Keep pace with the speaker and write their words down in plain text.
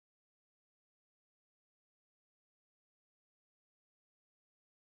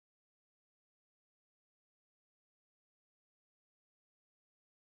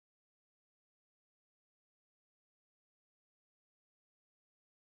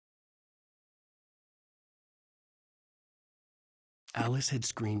Alice had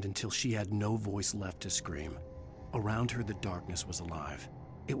screamed until she had no voice left to scream. Around her, the darkness was alive.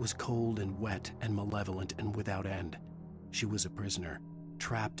 It was cold and wet and malevolent and without end. She was a prisoner,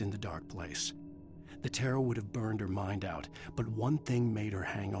 trapped in the dark place. The terror would have burned her mind out, but one thing made her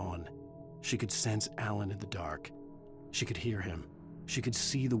hang on. She could sense Alan in the dark. She could hear him. She could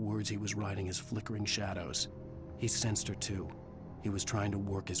see the words he was writing as flickering shadows. He sensed her too. He was trying to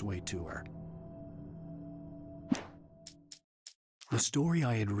work his way to her. The story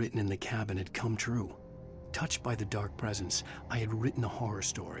I had written in the cabin had come true. Touched by the dark presence, I had written a horror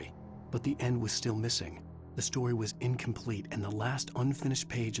story, but the end was still missing. The story was incomplete, and the last unfinished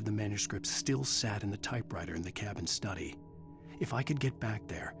page of the manuscript still sat in the typewriter in the cabin study. If I could get back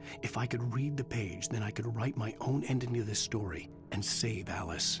there, if I could read the page, then I could write my own ending to this story and save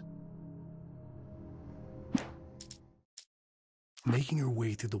Alice. Making her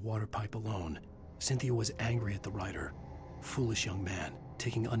way through the water pipe alone, Cynthia was angry at the writer. Foolish young man,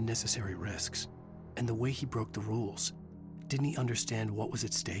 taking unnecessary risks. And the way he broke the rules. Didn't he understand what was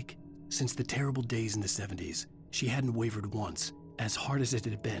at stake? Since the terrible days in the 70s, she hadn't wavered once, as hard as it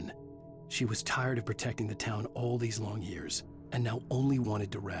had been. She was tired of protecting the town all these long years, and now only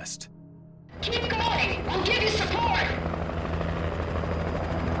wanted to rest. Keep going! We'll give you support!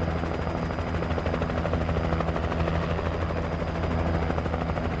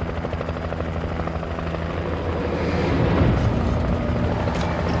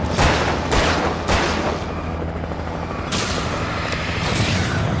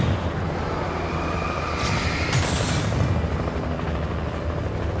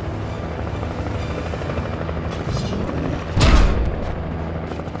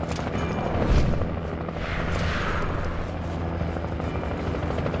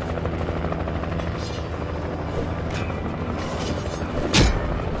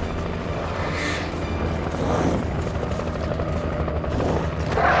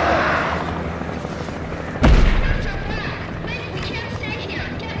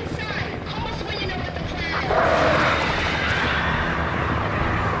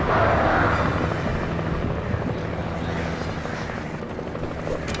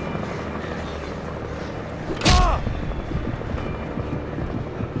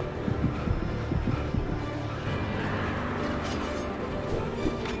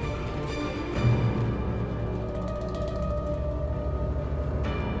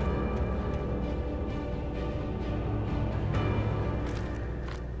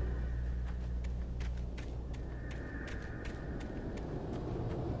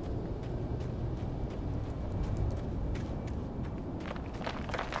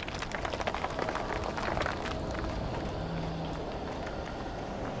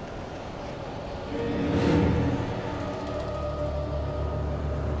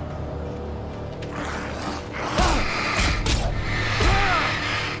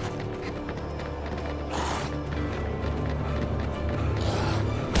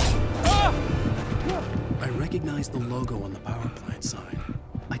 The logo on the power plant sign.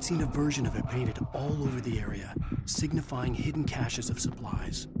 I'd seen a version of it painted all over the area, signifying hidden caches of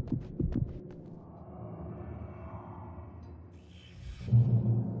supplies.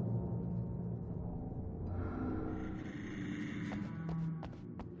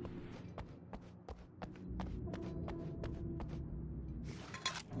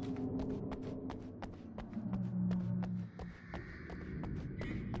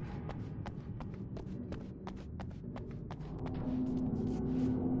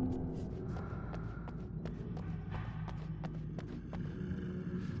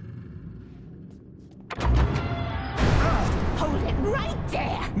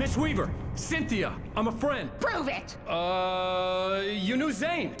 Miss Weaver! Cynthia! I'm a friend! Prove it! You knew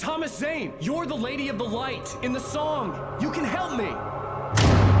Zane! Thomas Zane! You're the Lady of the Light in the song! You can help me!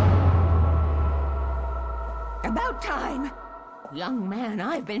 About time! Young man,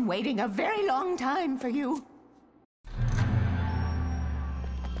 I've been waiting a very long time for you.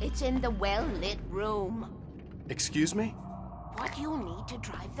 It's in the well-lit room. Excuse me? What you need to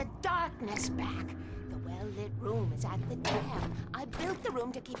drive the darkness back. The well-lit room is at the dam. I built the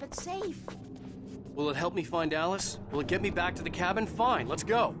room to keep it safe. Will it help me find Alice? Will it get me back to the cabin? Fine, let's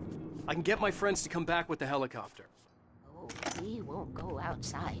go. I can get my friends to come back with the helicopter. Oh, we won't go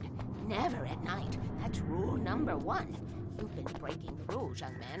outside. Never at night. That's rule number 1. You've been breaking the rules,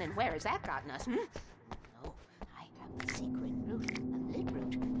 young man, and where has that gotten us, No, I have a secret route, a lit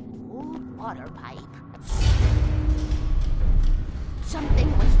route, an old water pipe.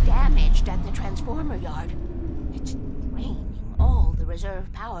 Something was damaged at the transformer yard. It's draining all the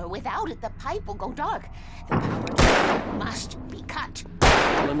reserve power. Without it, the pipe will go dark. The power must be cut.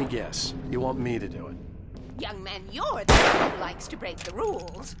 Let me guess. You want me to do it? Young man, you're the one who likes to break the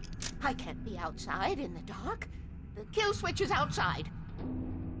rules. I can't be outside in the dark. The kill switch is outside.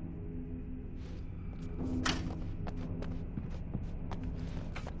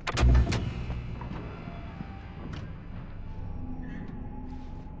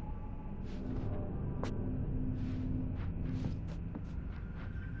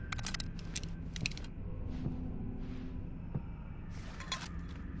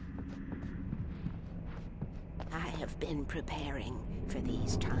 I have been preparing for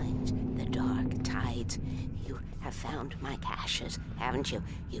these times, the dark tides. You have found my caches, haven't you?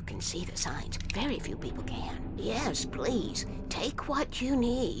 You can see the signs. Very few people can. Yes, please, take what you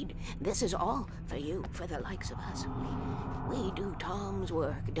need. This is all for you, for the likes of us. We do Tom's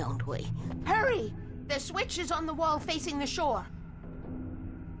work, don't we? Hurry! The switch is on the wall facing the shore.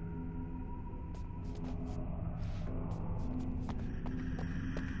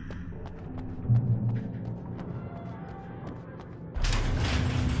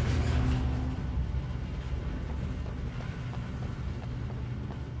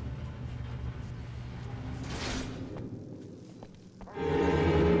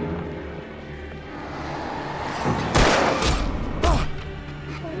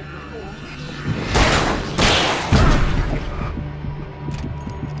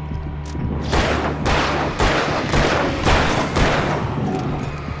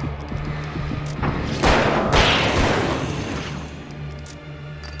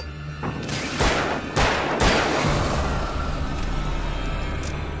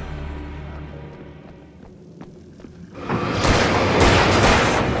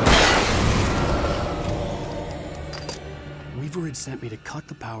 Weaver had sent me to cut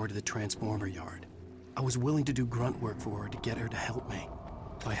the power to the transformer yard. I was willing to do grunt work for her to get her to help me.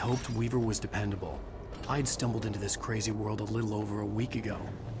 I hoped Weaver was dependable. I'd stumbled into this crazy world a little over a week ago.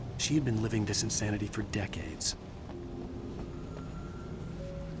 She had been living this insanity for decades.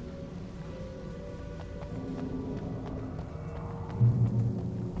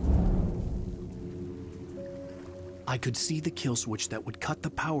 I could see the kill switch that would cut the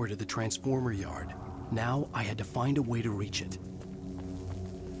power to the transformer yard. Now I had to find a way to reach it.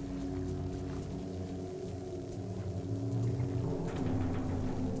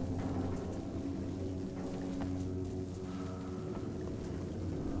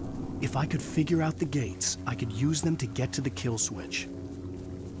 If I could figure out the gates, I could use them to get to the kill switch.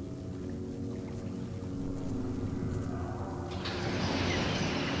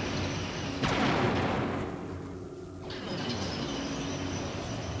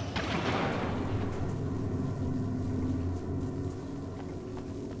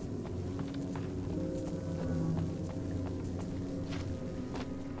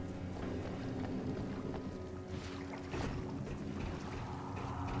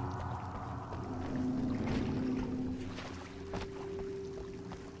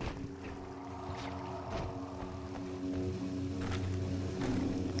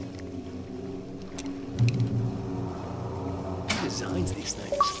 Designs these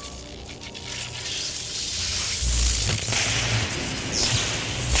things.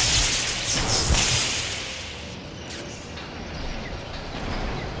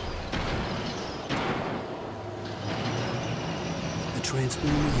 The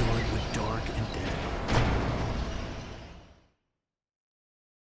transformer yard went dark and dead.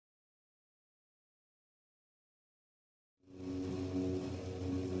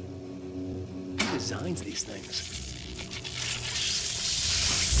 Who designs these things?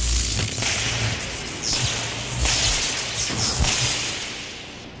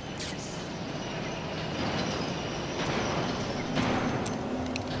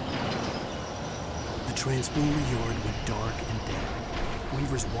 The transformer yard went dark and dead.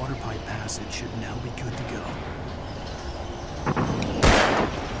 Weaver's water pipe passage should now be good to go.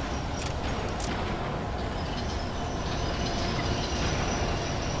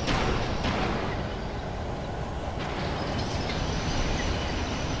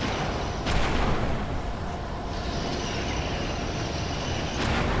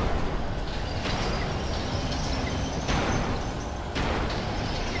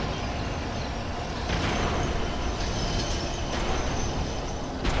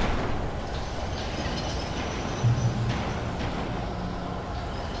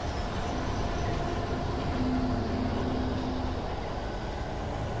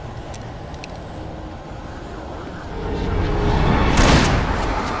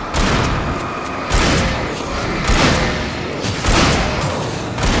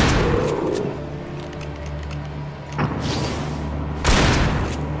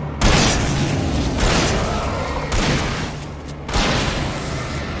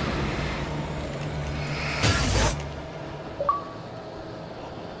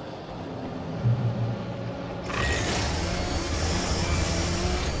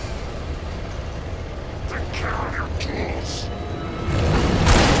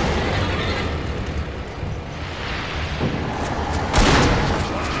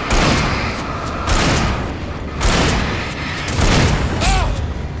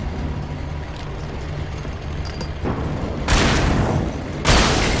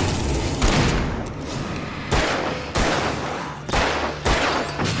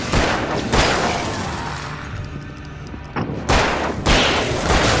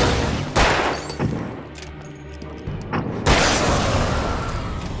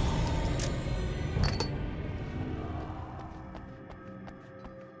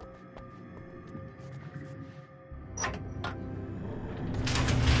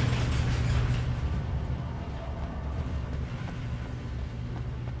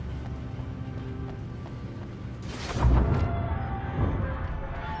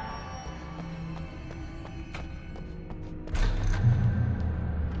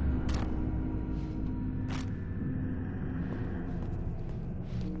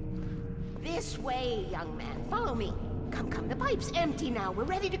 This way, young man. Follow me. Come, come. The pipe's empty now. We're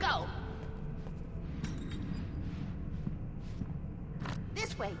ready to go.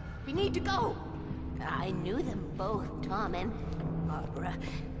 This way. We need to go. I knew them both, Tom and Barbara.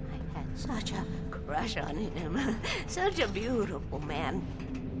 I had such a crush on him. Such a beautiful man.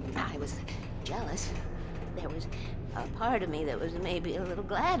 I was jealous. There was a part of me that was maybe a little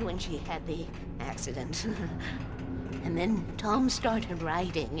glad when she had the accident. And then Tom started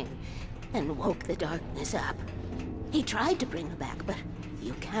writing and woke the darkness up. He tried to bring her back, but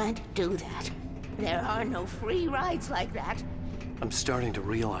you can't do that. There are no free rides like that. I'm starting to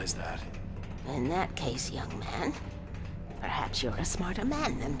realize that. In that case, young man, perhaps you're a smarter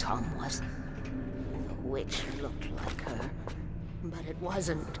man than Tom was. The witch looked like her, but it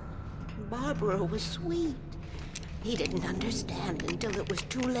wasn't. Barbara was sweet. He didn't understand until it was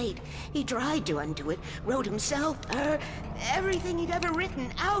too late. He tried to undo it, wrote himself, her, everything he'd ever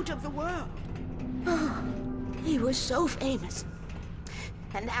written out of the world. Oh, he was so famous.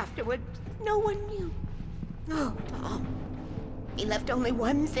 And afterward, no one knew. Oh, Tom. He left only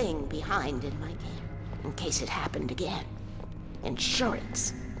one thing behind in my game, in case it happened again.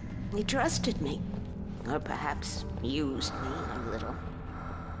 Insurance. He trusted me. Or perhaps used me a little.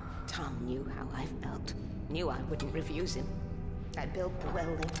 Tom knew how I felt. Knew I wouldn't refuse him. I built the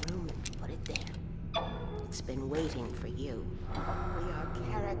well-lit room and put it there. It's been waiting for you. We are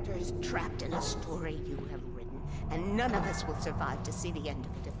characters trapped in a story you have written, and none of us will survive to see the end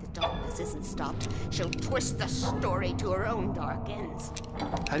of it if the darkness isn't stopped. She'll twist the story to her own dark ends.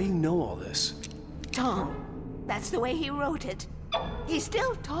 How do you know all this? Tom, that's the way he wrote it. He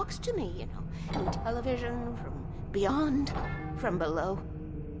still talks to me, you know, in television, from beyond, from below.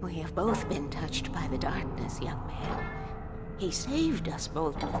 We have both been touched by the darkness, young man. He saved us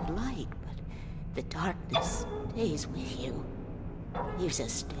both with light, but the darkness stays with you. Leaves a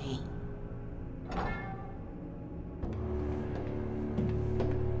stain.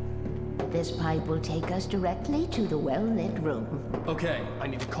 This pipe will take us directly to the well-lit room. Okay, I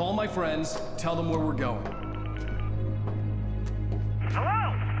need to call my friends, tell them where we're going.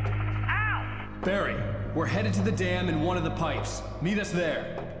 Hello? Al! Barry, we're headed to the dam in one of the pipes. Meet us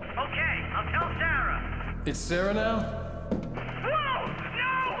there. Okay, I'll tell Sarah. It's Sarah now? Whoa!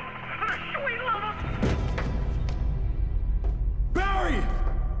 No! For the sweet love of... Barry!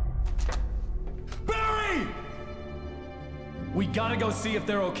 Barry! We gotta go see if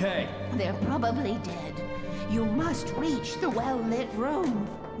they're okay. They're probably dead. You must reach the well-lit room.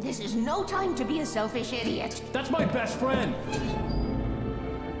 This is no time to be a selfish idiot. That's my best friend.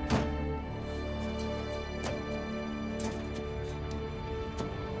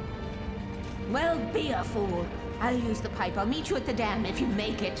 Well, be a fool. I'll use the pipe. I'll meet you at the dam if you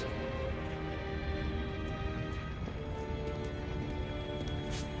make it.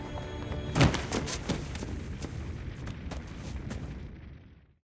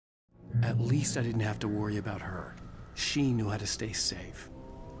 At least I didn't have to worry about her. She knew how to stay safe.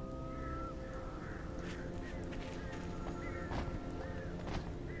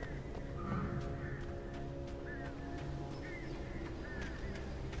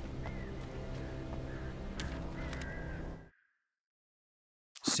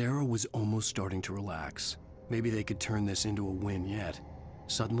 Sarah was almost starting to relax. Maybe they could turn this into a win yet.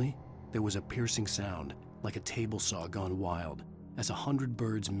 Suddenly, there was a piercing sound, like a table saw gone wild, as 100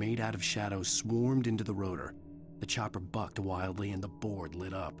 birds made out of shadows swarmed into the rotor. The chopper bucked wildly and the board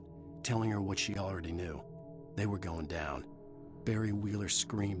lit up, telling her what she already knew. They were going down. Barry Wheeler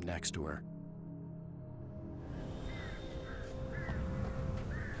screamed next to her.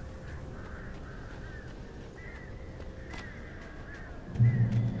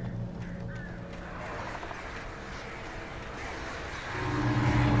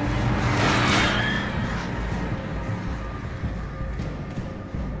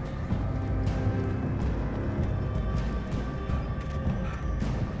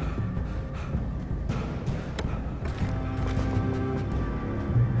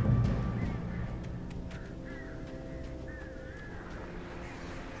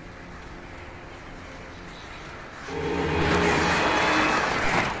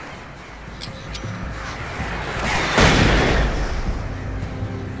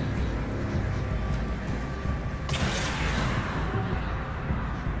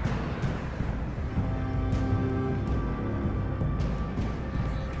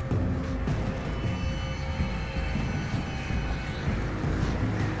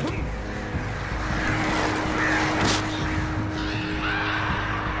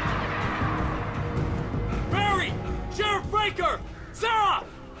 Sarah!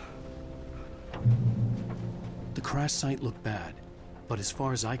 The crash site looked bad, but as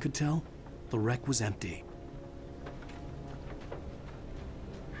far as I could tell, The wreck was empty.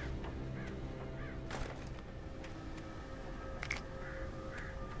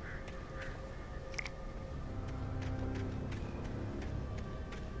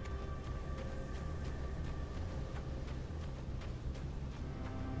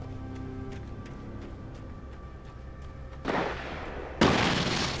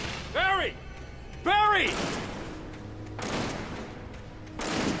 Barry! Barry!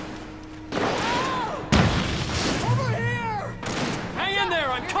 Over here! Hang in there,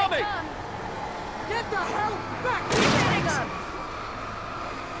 I'm coming! Get the hell back! Getting up!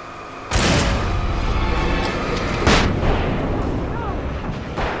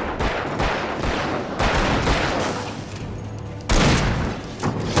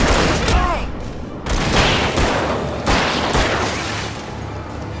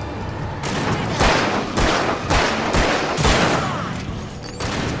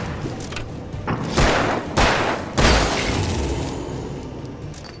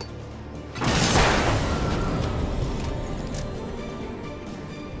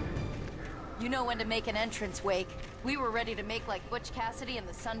 You know when to make an entrance, Wake. We were ready to make like Butch Cassidy and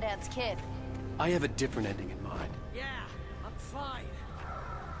the Sundance Kid. I have a different ending in mind. Yeah, I'm fine.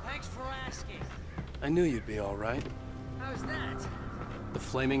 Thanks for asking. I knew you'd be all right. How's that? The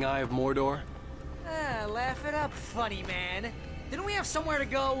flaming eye of Mordor? Laugh it up, funny man. Didn't we have somewhere to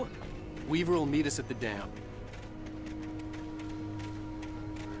go? Weaver will meet us at the dam.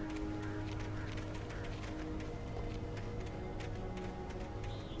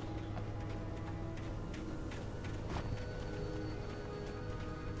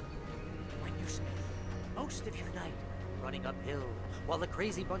 When you spend most of your night running uphill while the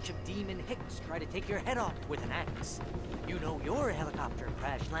crazy bunch of demon hicks try to take your head off with an axe, you know your helicopter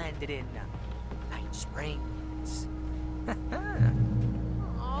crash landed in Night Springs.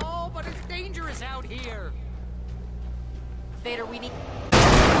 Oh, but it's dangerous out here. Vader, we need...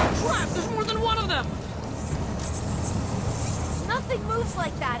 Crap, there's more than one of them! Nothing moves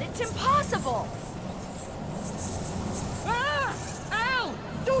like that. It's impossible. Ah! Al!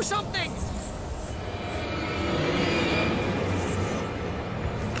 Do something!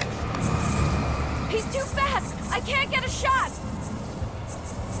 He's too fast. I can't get a shot.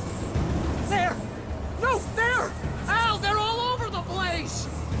 There! No, there! Al, they're all over the place!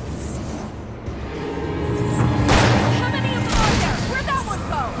 How many of them are there? Where'd that one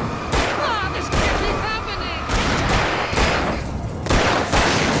go? Ah, this can't be happening!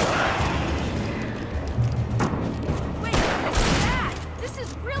 Wait, this is bad. This is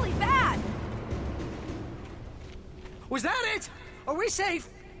really bad. Was that it? Are we safe?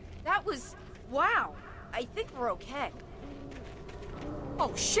 That was... wow. I think we're okay.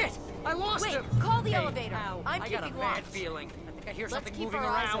 Oh, shit! I lost Wait, him! call the Hey, elevator. Al, I'm I got a keeping bad watch. feeling. I think I hear Let's something keep moving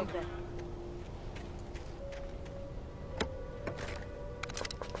our eyes around. open.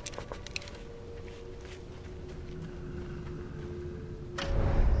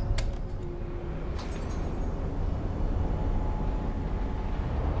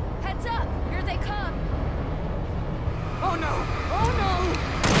 Heads up! Here they come! Oh no! Oh no!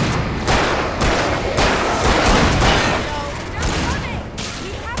 They're coming! We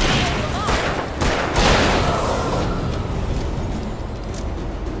have to hold them off!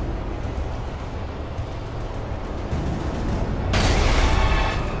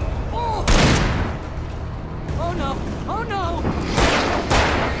 Oh! Oh no! Oh no!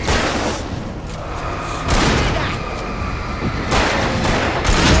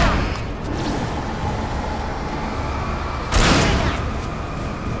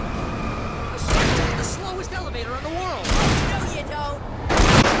 This is the slowest elevator in the world! No, you don't!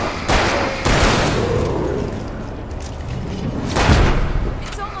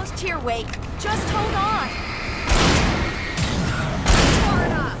 It's almost here, Wake. Just hold on! Far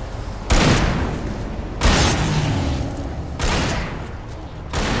enough!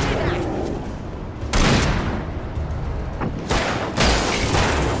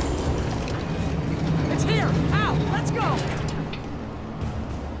 It's here! Al, let's go!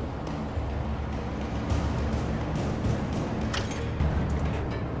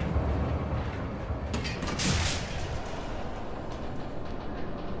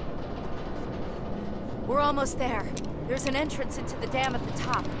 We're almost there. There's an entrance into the dam at the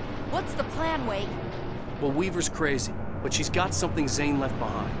top. What's the plan, Wake? Well, Weaver's crazy, but she's got something Zane left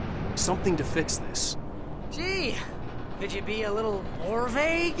behind. Something to fix this. Gee, could you be a little more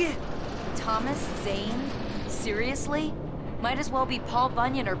vague? Thomas Zane? Seriously? Might as well be Paul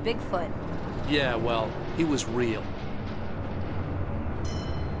Bunyan or Bigfoot. Yeah, well, he was real.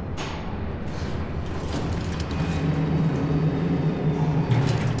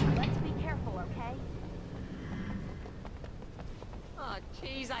 Let's be careful.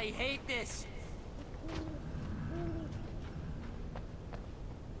 I hate this!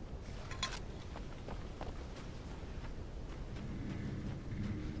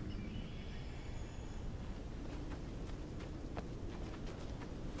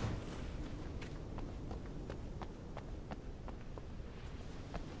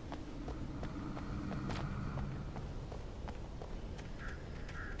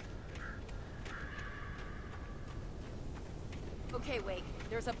 Okay, Wake.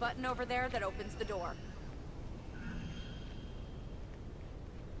 There's a button over there that opens the door.